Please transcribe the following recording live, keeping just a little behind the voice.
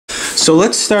So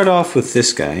let's start off with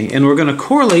this guy, and we're going to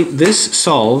correlate this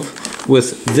solve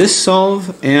with this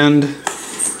solve and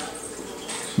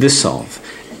this solve.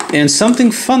 And something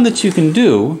fun that you can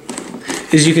do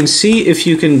is you can see if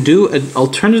you can do an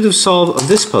alternative solve of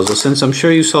this puzzle, since I'm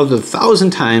sure you've solved it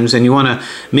 1,000 times and you want to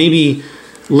maybe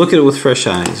look at it with fresh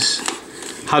eyes,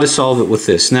 how to solve it with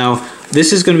this. Now,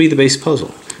 this is going to be the base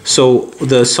puzzle. So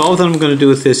the solve that I'm going to do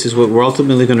with this is what we're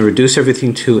ultimately going to reduce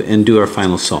everything to and do our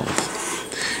final solve.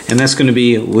 And that's going to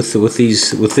be with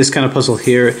this kind of puzzle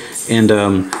here, and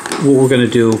what we're going to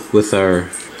do with our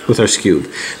cube.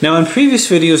 Now, in previous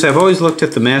videos, I've always looked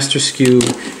at the Master's cube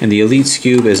and the Elite's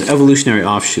cube as evolutionary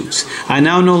offshoots. I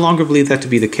now no longer believe that to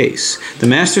be the case. The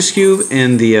Master's cube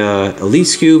and the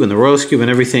Elite's cube and the Royal's cube and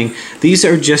everything, these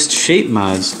are just shape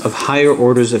mods of higher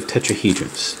orders of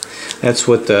tetrahedrons. That's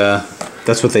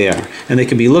what they are. And they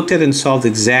can be looked at and solved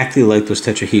exactly like those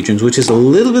tetrahedrons, which is a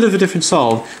little bit of a different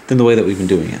solve than the way that we've been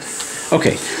doing it.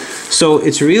 Okay, so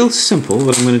it's real simple.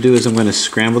 What I'm going to do is I'm going to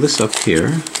scramble this up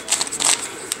here.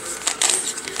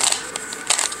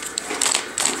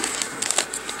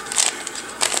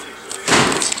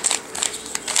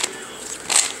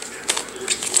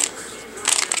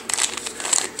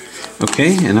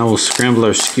 Okay, and now we'll scramble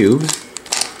our cube.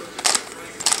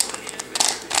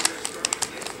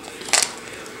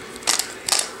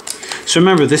 So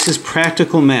remember, this is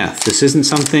practical math. This isn't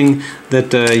something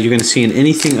that you're going to see in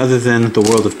anything other than the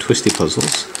world of twisty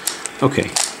puzzles.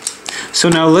 Okay, so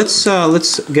now let's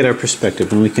get our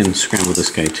perspective, and we can scramble this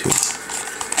guy too.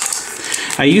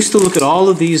 I used to look at all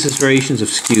of these as variations of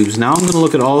cubes. Now I'm going to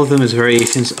look at all of them as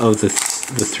variations of the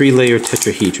three-layer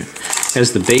tetrahedron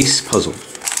as the base puzzle.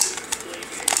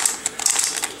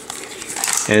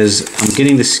 As I'm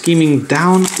getting the scheming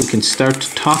down, we can start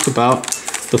to talk about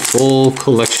the full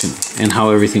collection and how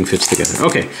everything fits together.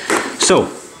 Okay, so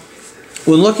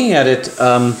when looking at it,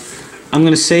 I'm going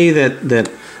to say that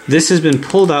this has been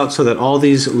pulled out so that all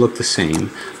these look the same.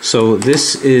 So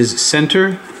this is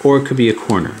center, or it could be a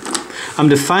corner. I'm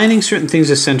defining certain things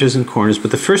as centers and corners,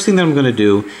 but the first thing that I'm going to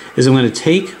do is I'm going to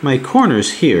take my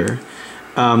corners here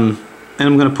and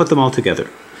I'm going to put them all together.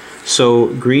 So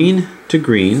green to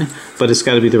green, but it's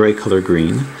got to be the right color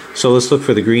green. So let's look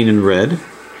for the green and red.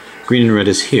 Green and red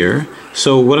is here.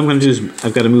 So what I'm going to do is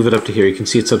I've got to move it up to here. You can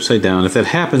see it's upside down. If that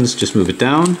happens, just move it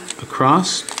down,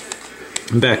 across,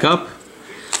 and back up.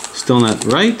 Still not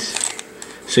right.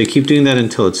 So you keep doing that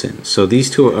until it's in. So these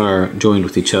two are joined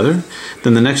with each other.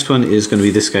 Then the next one is going to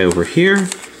be this guy over here.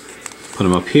 Put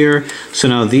them up here. So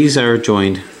now these are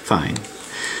joined fine.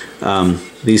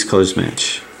 These colors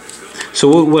match.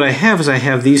 So what I have is I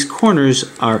have these corners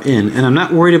are in, and I'm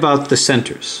not worried about the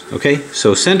centers. Okay,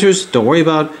 so centers, don't worry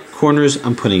about. Corners,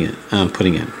 I'm putting in.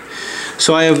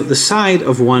 So I have the side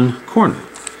of one corner.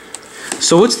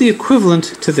 So what's the equivalent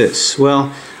to this?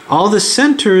 Well, all the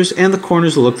centers and the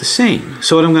corners look the same.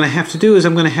 So what I'm going to have to do is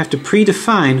I'm going to have to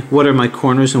predefine what are my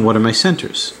corners and what are my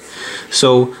centers.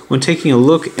 So when taking a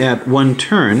look at one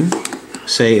turn,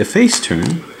 say a face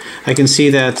turn, I can see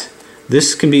that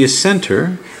this can be a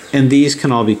center and these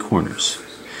can all be corners.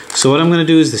 So what I'm going to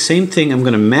do is the same thing. I'm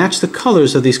going to match the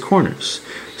colors of these corners.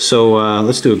 So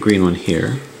let's do a green one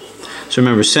here. So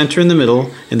remember, center in the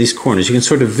middle and these corners. You can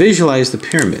sort of visualize the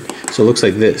pyramid. So it looks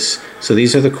like this. So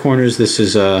these are the corners. This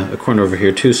is a corner over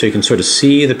here too. So you can sort of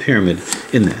see the pyramid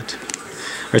in that.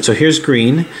 All right, so here's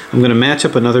green. I'm going to match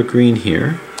up another green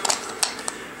here.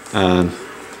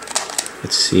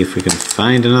 Let's see if we can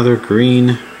find another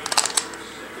green.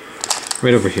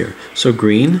 Right over here. So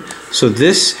green. So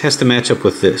this has to match up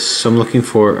with this. So I'm looking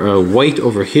for a white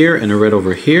over here and a red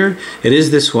over here. It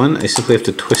is this one. I simply have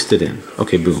to twist it in.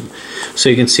 Okay, boom. So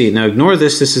you can see. Now ignore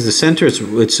this. This is the center.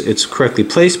 It's correctly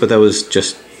placed, but that was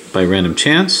just by random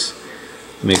chance.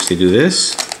 Let me actually do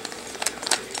this.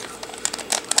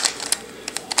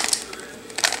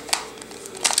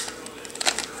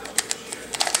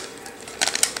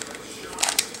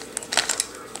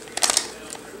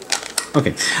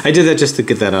 Okay, I did that just to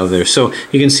get that out of there. So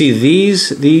you can see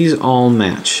these all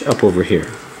match up over here.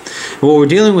 And what we're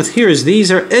dealing with here is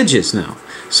these are edges now.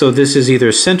 So this is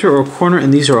either center or corner,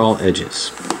 and these are all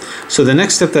edges. So the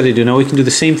next step that I do now, we can do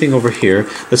the same thing over here.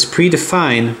 Let's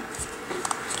predefine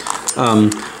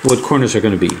what corners are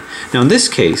going to be. Now in this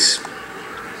case,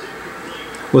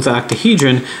 with the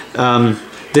octahedron,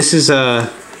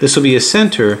 this will be a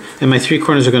center, and my three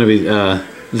corners are going to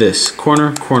be this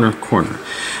corner, corner, corner.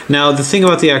 Now the thing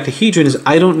about the octahedron is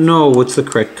I don't know what's the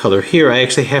correct color here. I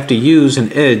actually have to use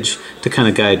an edge to kind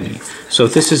of guide me. So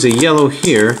if this is a yellow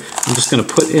here, I'm just going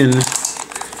to put in,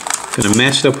 going to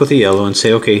match it up with a yellow and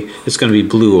say, okay, it's going to be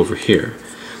blue over here.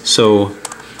 So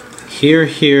here,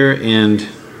 here, and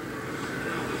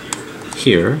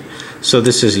here. So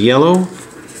this is yellow.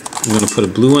 I'm going to put a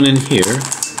blue one in here.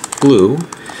 Blue.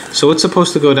 So it's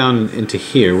supposed to go down into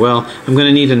here. Well, I'm going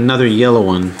to need another yellow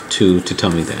one to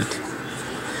tell me that.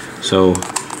 So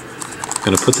I'm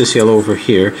going to put this yellow over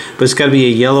here, but it's got to be a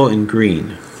yellow and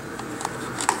green.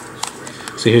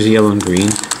 So here's a yellow and green.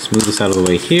 Let's move this out of the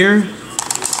way here.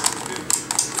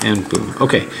 And boom.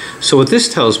 Okay, so what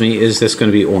this tells me is that's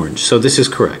going to be orange. So this is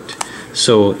correct.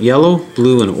 So yellow,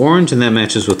 blue, and orange, and that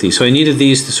matches with these. So I needed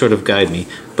these to sort of guide me.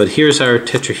 But here's our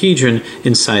tetrahedron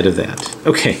inside of that.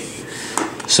 Okay,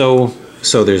 so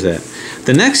there's that.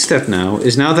 The next step now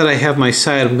is, now that I have my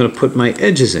side, I'm going to put my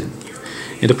edges in.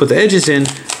 And to put the edges in,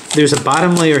 there's a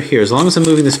bottom layer here. As long as I'm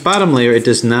moving this bottom layer, it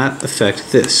does not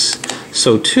affect this.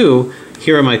 So too,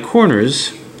 here are my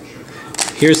corners.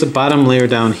 Here's the bottom layer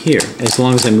down here. As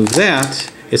long as I move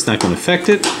that, it's not going to affect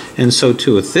it. And so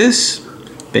too with this.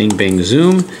 Bang, bang,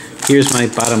 zoom. Here's my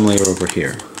bottom layer over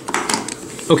here.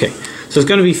 Okay, so it's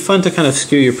going to be fun to kind of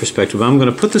skew your perspective. I'm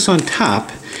going to put this on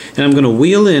top, and I'm going to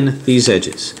wheel in these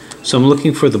edges. So I'm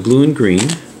looking for the blue and green.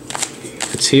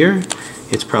 If it's here,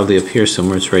 it's probably up here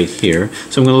somewhere. It's right here.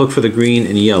 So I'm going to look for the green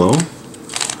and yellow,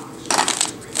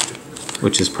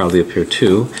 which is probably up here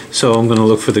too. So I'm going to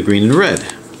look for the green and red,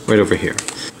 right over here.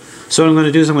 So what I'm going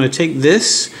to do is I'm going to take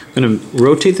this, I'm going to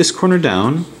rotate this corner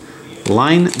down,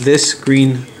 line this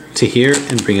green to here,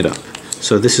 and bring it up.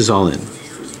 So this is all in.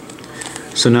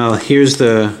 So now here's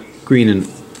the green and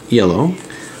yellow.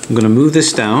 I'm going to move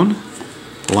this down,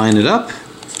 line it up,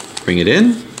 bring it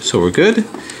in, so we're good.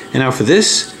 And now for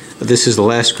this is the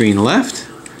last green left.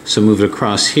 So move it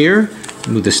across here,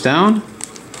 move this down,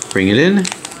 bring it in,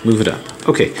 move it up.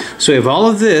 Okay, so we have all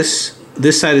of this.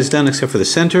 This side is done except for the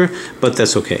center, but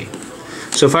that's okay.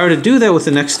 So if I were to do that with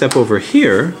the next step over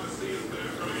here,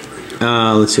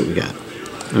 let's see what we got.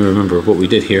 I remember what we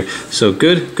did here. So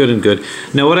good, good, and good.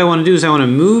 Now what I want to do is I want to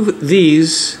move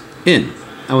these in.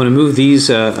 I want to move these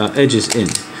edges in.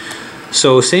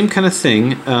 So same kind of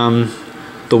thing.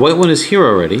 The white one is here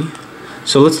already.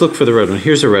 So let's look for the red one.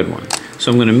 Here's the red one.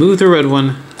 So I'm going to move the red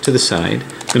one to the side.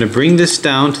 I'm going to bring this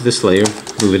down to this layer,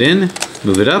 move it in,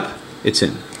 move it up, it's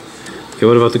in. Okay,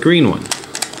 what about the green one?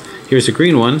 Here's the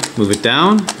green one, move it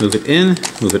down, move it in,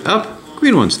 move it up,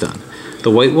 green one's done. The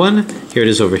white one, here it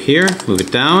is over here, move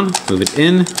it down, move it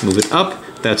in, move it up,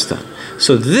 that's done.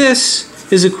 So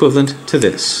this is equivalent to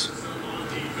this.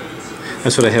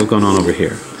 That's what I have going on over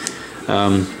here.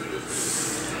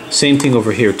 Same thing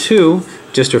over here too,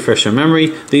 just to refresh our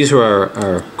memory. These are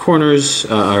our corners,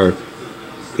 our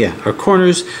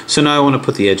corners. So now I want to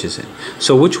put the edges in.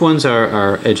 So which ones are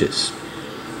our edges?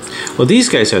 Well, these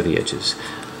guys are the edges.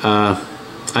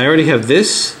 I already have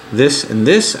this, this, and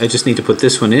this. I just need to put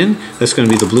this one in. That's going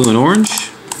to be the blue and orange.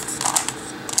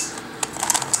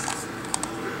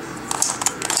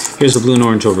 Here's the blue and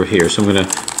orange over here. So I'm going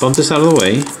to bump this out of the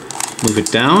way, move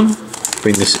it down,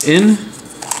 bring this in,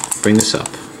 bring this up.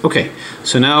 Okay,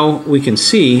 so now we can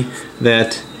see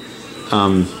that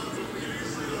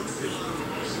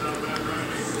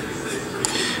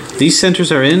these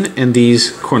centers are in and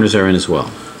these corners are in as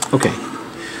well. Okay,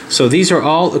 so these are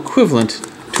all equivalent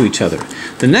to each other.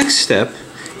 The next step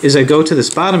is I go to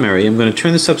this bottom area. I'm going to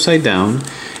turn this upside down,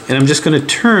 and I'm just going to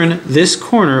turn this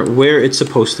corner where it's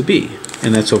supposed to be,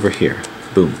 and that's over here.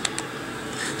 Boom.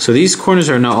 So these corners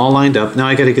are now all lined up. Now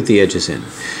I got to get the edges in.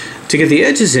 To get the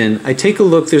edges in, I take a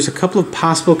look. There's a couple of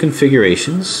possible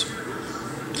configurations.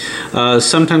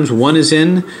 Sometimes one is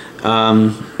in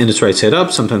and it's right side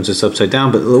up, sometimes it's upside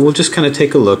down, but we'll just kind of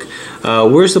take a look.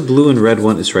 Where's the blue and red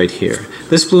one? It's right here.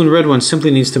 This blue and red one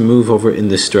simply needs to move over in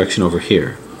this direction over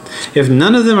here. If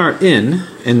none of them are in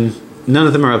and none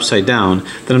of them are upside down,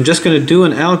 then I'm just going to do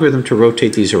an algorithm to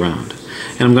rotate these around.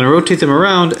 And I'm going to rotate them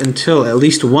around until at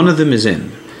least one of them is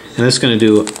in. And that's going to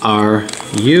do R,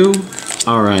 U,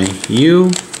 R, I,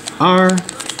 U, R,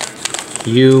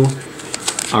 U,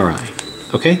 R, I.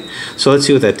 Okay? So let's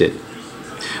see what that did.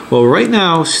 Well, right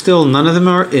now, still none of them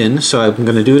are in, so I'm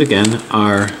going to do it again.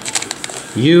 R,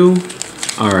 U,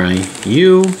 R, I,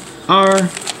 U, R,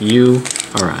 U,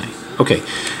 R, I. Okay,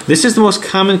 this is the most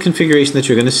common configuration that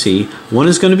you're going to see. One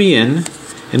is going to be in,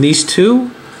 and these two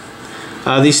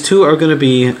are going to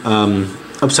be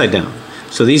upside down.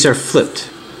 So these are flipped.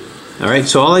 All right,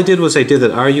 so all I did was I did that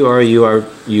RU, RU,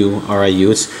 RU,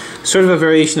 RIU. It's sort of a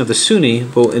variation of the Sunni,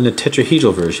 but in a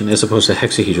tetrahedral version as opposed to a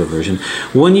hexahedral version.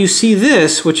 When you see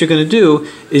this, what you're going to do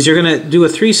is you're going to do a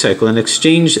 3-cycle and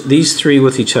exchange these 3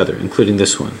 with each other, including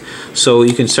this one. So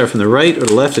you can start from the right or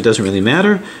the left, it doesn't really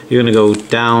matter. You're going to go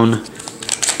down,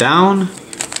 down,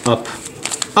 up,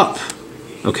 up.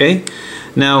 Okay?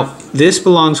 Now, this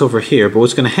belongs over here, but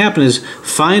what's going to happen is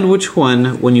find which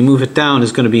one, when you move it down,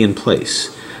 is going to be in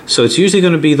place. So it's usually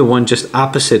going to be the one just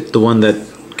opposite the one that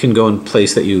can go in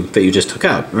place that you just took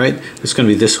out, right? It's going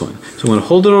to be this one. So I'm going to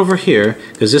hold it over here,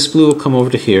 because this blue will come over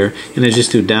to here, and then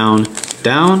just do down,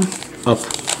 down, up,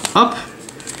 up,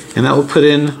 and that will put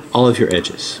in all of your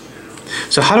edges.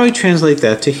 So how do I translate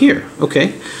that to here?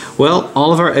 Okay, well,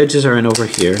 all of our edges are in over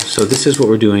here, so this is what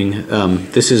we're doing.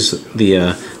 This is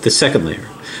the second layer.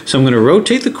 So I'm going to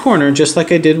rotate the corner just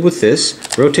like I did with this,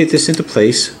 rotate this into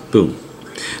place, boom.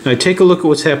 Now take a look at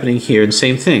what's happening here, and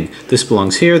same thing. This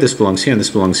belongs here, this belongs here, and this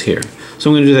belongs here. So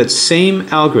I'm going to do that same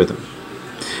algorithm.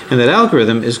 And that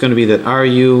algorithm is going to be that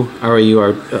RU, RU,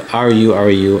 RU,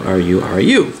 RU, RU,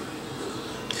 RU.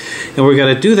 And we're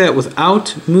going to do that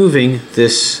without moving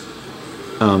this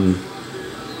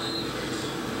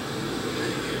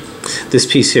this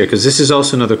piece here, because this is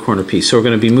also another corner piece. So we're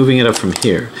going to be moving it up from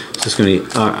here. So it's going to be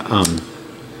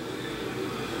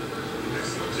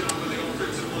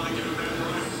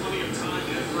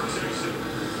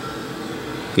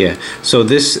yeah, so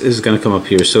this is going to come up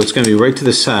here. So it's going to be right to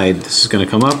the side. This is going to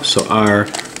come up. So R,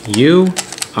 U,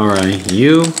 R, I,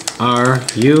 U, R,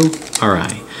 U, R,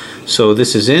 I. So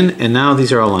this is in, and now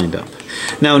these are all lined up.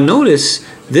 Now notice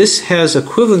this has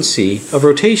equivalency of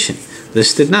rotation.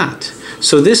 This did not.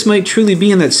 So this might truly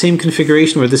be in that same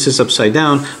configuration where this is upside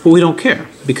down, but we don't care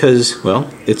because, well,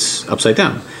 it's upside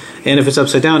down. And if it's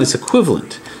upside down, it's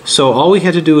equivalent. So all we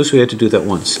had to do is we had to do that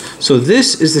once. So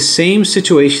this is the same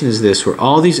situation as this, where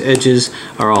all these edges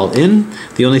are all in.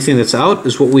 The only thing that's out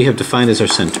is what we have defined as our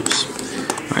centers.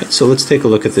 All right, so let's take a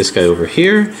look at this guy over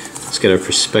here. Let's get our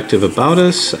perspective about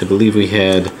us. I believe we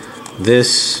had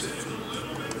this.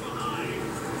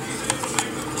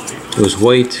 It was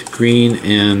white, green,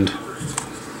 and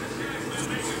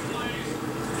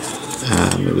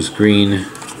it was green,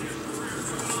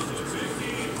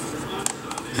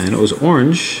 and it was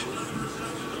orange.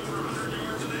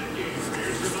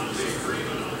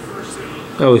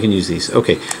 Oh, we can use these.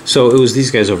 Okay, so it was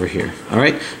these guys over here. All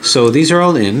right, so these are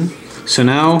all in. So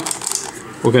now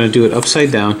we're going to do it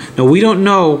upside down. Now we don't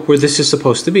know where this is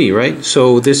supposed to be, right?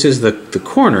 So this is the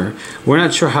corner. We're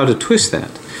not sure how to twist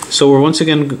that. So we're once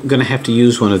again going to have to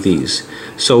use one of these.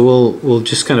 So we'll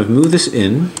just kind of move this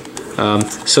in.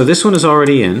 So this one is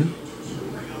already in.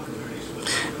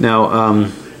 Now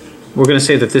we're going to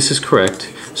say that this is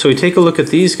correct. So we take a look at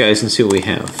these guys and see what we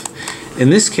have. In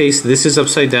this case, this is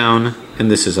upside down and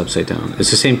this is upside down.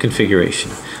 It's the same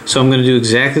configuration. So I'm going to do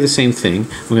exactly the same thing.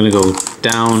 I'm going to go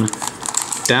down,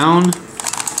 down,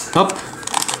 up,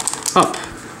 up.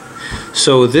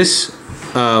 So this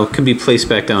can be placed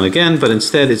back down again, but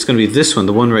instead it's going to be this one,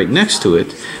 the one right next to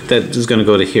it, that is going to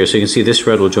go to here. So you can see this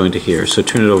red will join to here. So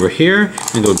turn it over here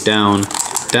and go down,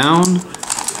 down,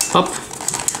 up,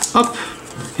 up,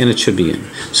 and it should be in.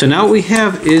 So now what we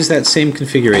have is that same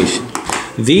configuration.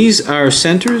 These are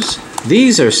centers,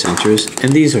 these are centers,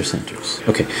 and these are centers.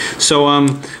 Okay, so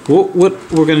what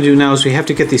we're going to do now is we have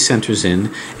to get these centers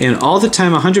in, and all the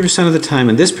time, 100% of the time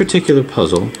in this particular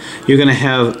puzzle, you're going to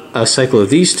have a cycle of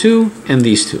these two and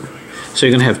these two. So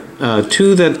you're going to have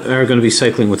two that are going to be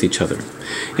cycling with each other.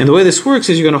 And the way this works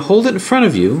is you're going to hold it in front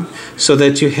of you so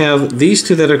that you have these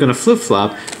two that are going to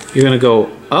flip-flop. You're going to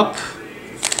go up,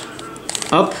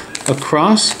 up,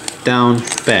 across, down,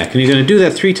 back. And you're going to do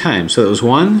that 3 times. So it was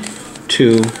 1,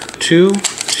 2, 2,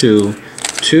 2,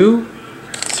 2,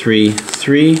 3,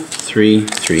 3, 3,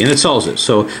 3. And it solves it.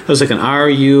 So that was like an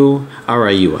RU,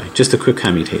 RIUI, just a quick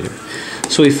commutator.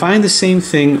 So we find the same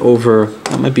thing over,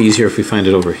 that might be easier if we find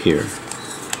it over here.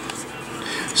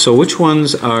 So which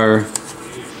ones are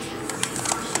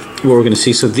what we're going to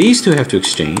see? So these two have to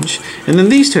exchange, and then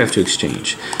these two have to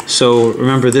exchange. So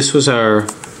remember, this was our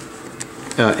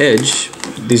edge.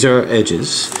 These are our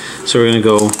edges. So we're going to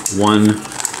go 1,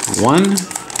 1,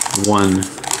 1,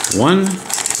 1,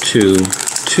 2,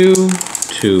 2,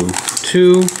 2,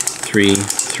 2, 3,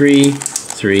 3,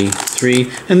 3,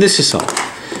 3, and this is solved.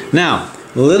 Now,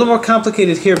 a little more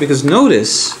complicated here because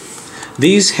notice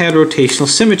these had rotational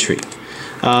symmetry,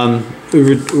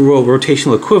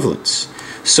 rotational equivalence.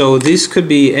 So these could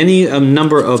be any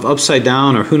number of upside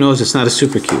down, or who knows, it's not a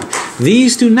supercube.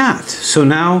 These do not. So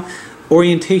now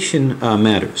orientation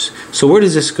matters. So where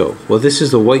does this go? Well, this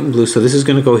is the white and blue, so this is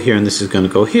going to go here and this is going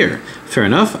to go here. Fair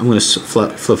enough. I'm going to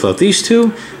flip out these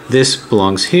two. This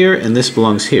belongs here and this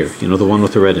belongs here, you know, the one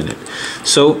with the red in it.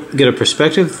 So get a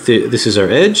perspective. This is our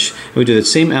edge. We do that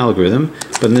same algorithm,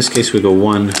 but in this case we go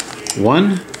 1,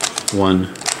 1, 1,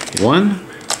 1,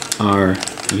 R,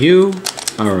 U,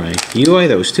 R, I, U, I.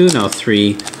 That was 2. Now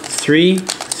 3, 3,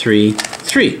 3,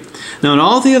 3. Now in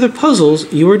all the other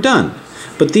puzzles, you are done.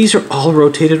 but these are all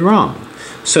rotated wrong.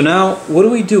 So now, what do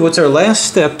we do? What's our last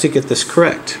step to get this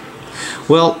correct?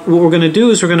 Well, what we're going to do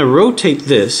is we're going to rotate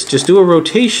this, just do a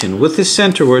rotation with the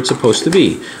center where it's supposed to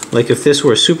be. Like if this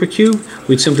were a supercube,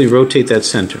 we'd simply rotate that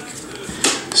center.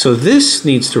 So this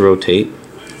needs to rotate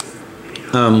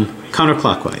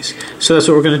counterclockwise. So that's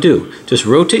what we're going to do. Just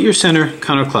rotate your center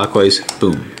counterclockwise,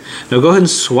 boom. Now go ahead and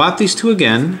swap these two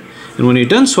again, and when you're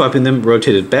done swapping them,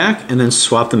 rotate it back and then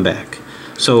swap them back.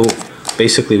 So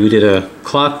basically we did a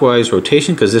clockwise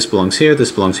rotation because this belongs here,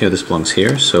 this belongs here, this belongs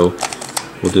here. So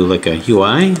we'll do like a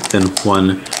UI, then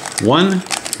 1, 1,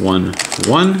 1,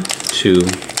 1, 2,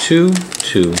 2,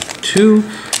 2, 2,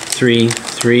 3,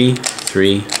 3,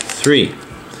 3, 3.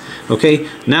 Okay,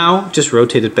 now just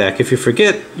rotate it back. If you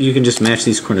forget, you can just match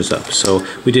these corners up. So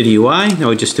we did a UI, now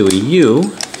we just do a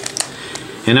U,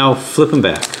 and now flip them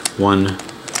back. 1,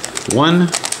 1,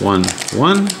 1,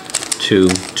 1, 2,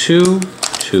 2,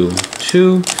 2,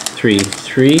 2, 3,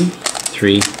 3,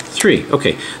 3, 3.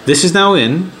 Okay, this is now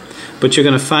in, but you're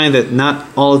going to find that not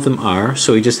all of them are,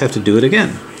 so we just have to do it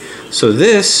again. So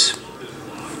these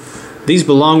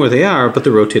belong where they are, but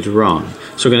they're rotated wrong.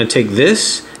 So we're going to take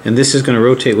this, and this is going to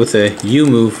rotate with a U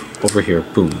move over here.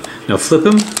 Boom. Now flip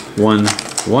them. 1,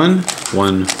 1,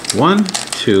 1, 1,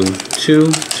 2,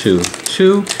 2, 2,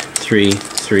 2, 3,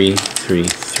 3, 3,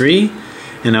 3.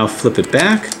 And now flip it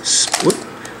back. Whoop.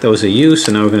 That was a U,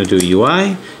 so now we're going to do a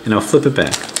UI, and now flip it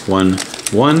back. 1,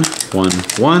 1, 1,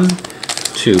 1,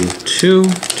 2, 2,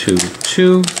 2,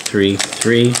 2, 3,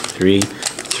 3, 3,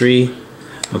 3.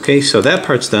 Okay, so that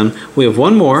part's done. We have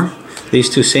one more. These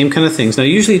two same kind of things. Now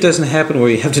usually it doesn't happen where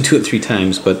you have to do it 3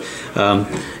 times, but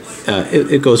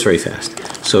it goes very fast.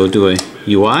 So do a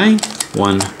UI,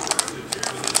 1,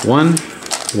 1,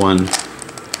 1,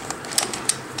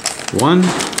 1,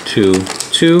 2,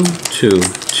 2, 2,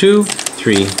 2,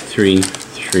 3, 3,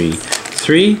 3,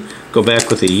 3. Go back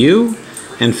with a U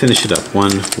and finish it up.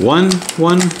 1, 1,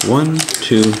 1, 1,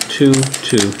 2, 2,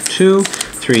 2, 2,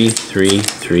 3, 3,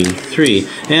 3, 3.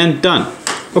 And done.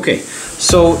 Okay,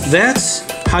 so that's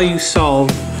how you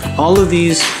solve all of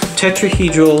these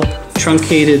tetrahedral,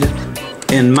 truncated,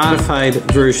 and modified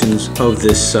versions of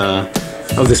this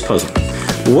puzzle.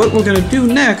 What we're going to do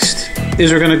next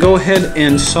is we're going to go ahead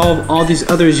and solve all these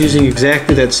others using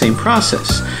exactly that same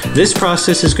process. This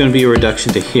process is going to be a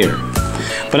reduction to here.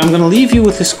 But I'm going to leave you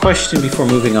with this question before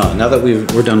moving on, now that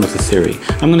we're done with the theory.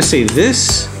 I'm going to say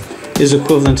this is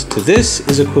equivalent to this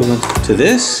is equivalent to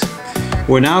this.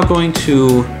 We're now going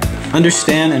to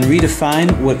understand and redefine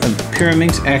what a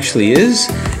pyraminx actually is,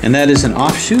 and that is an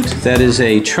offshoot, that is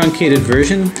a truncated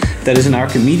version, that is an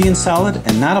Archimedean solid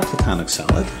and not a Platonic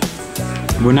solid.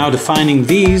 We're now defining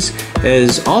these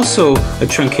as also a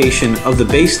truncation of the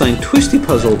baseline twisty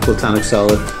puzzle Platonic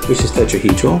solid, which is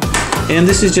tetrahedral, and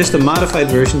this is just a modified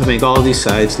version to make all of these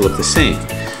sides look the same.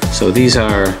 So these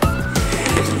are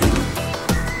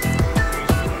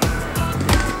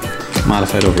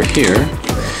modified over here.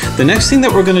 The next thing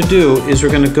that we're going to do is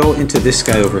we're going to go into this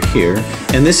guy over here,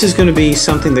 and this is going to be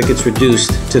something that gets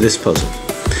reduced to this puzzle.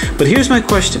 But here's my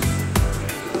question.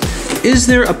 Is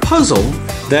there a puzzle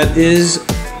that is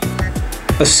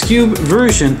a cube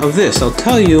version of this? I'll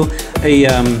tell you,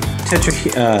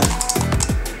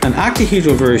 an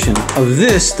octahedral version of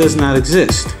this does not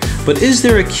exist. But is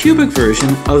there a cubic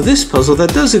version of this puzzle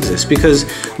that does exist? Because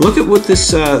look at what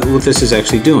this is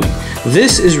actually doing.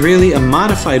 This is really a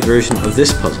modified version of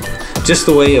this puzzle, just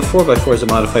the way a 4x4 is a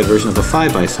modified version of a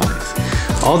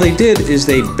 5x5. All they did is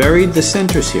they buried the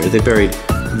centers here. They buried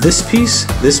this piece,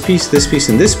 this piece, this piece,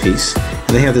 and this piece, and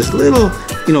they have this little,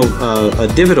 a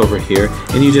divot over here,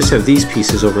 and you just have these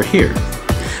pieces over here.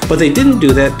 But they didn't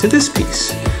do that to this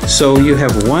piece. So you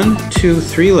have 1, 2,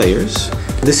 3 layers.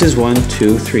 This is 1,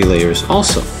 2, 3 layers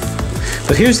also.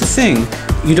 But here's the thing,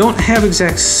 you don't have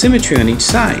exact symmetry on each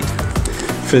side.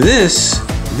 For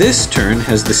this turn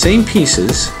has the same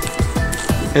pieces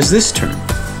as this turn,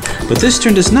 but this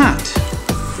turn does not.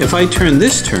 If I turn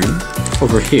this turn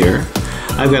over here,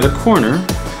 I've got a corner,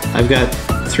 I've got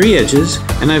 3 edges,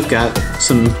 and I've got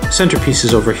some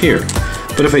centerpieces over here.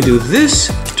 But if I do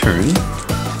this turn,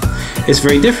 it's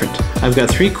very different. I've got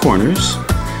 3 corners,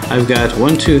 I've got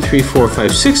 1, 2, 3, 4,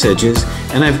 5, 6 edges,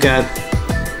 and I've got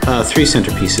 3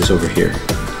 centerpieces over here.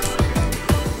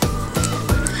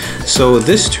 So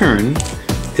this turn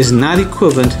is not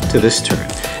equivalent to this turn.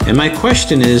 And my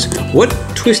question is, what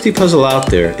twisty puzzle out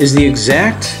there is the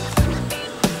exact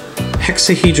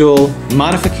hexahedral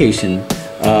modification,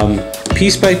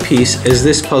 piece by piece, as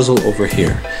this puzzle over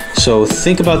here? So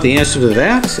think about the answer to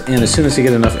that, and as soon as you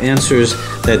get enough answers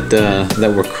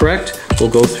that were correct, we'll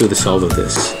go through the solve of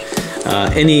this.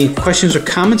 Any questions or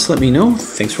comments, let me know.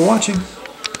 Thanks for watching.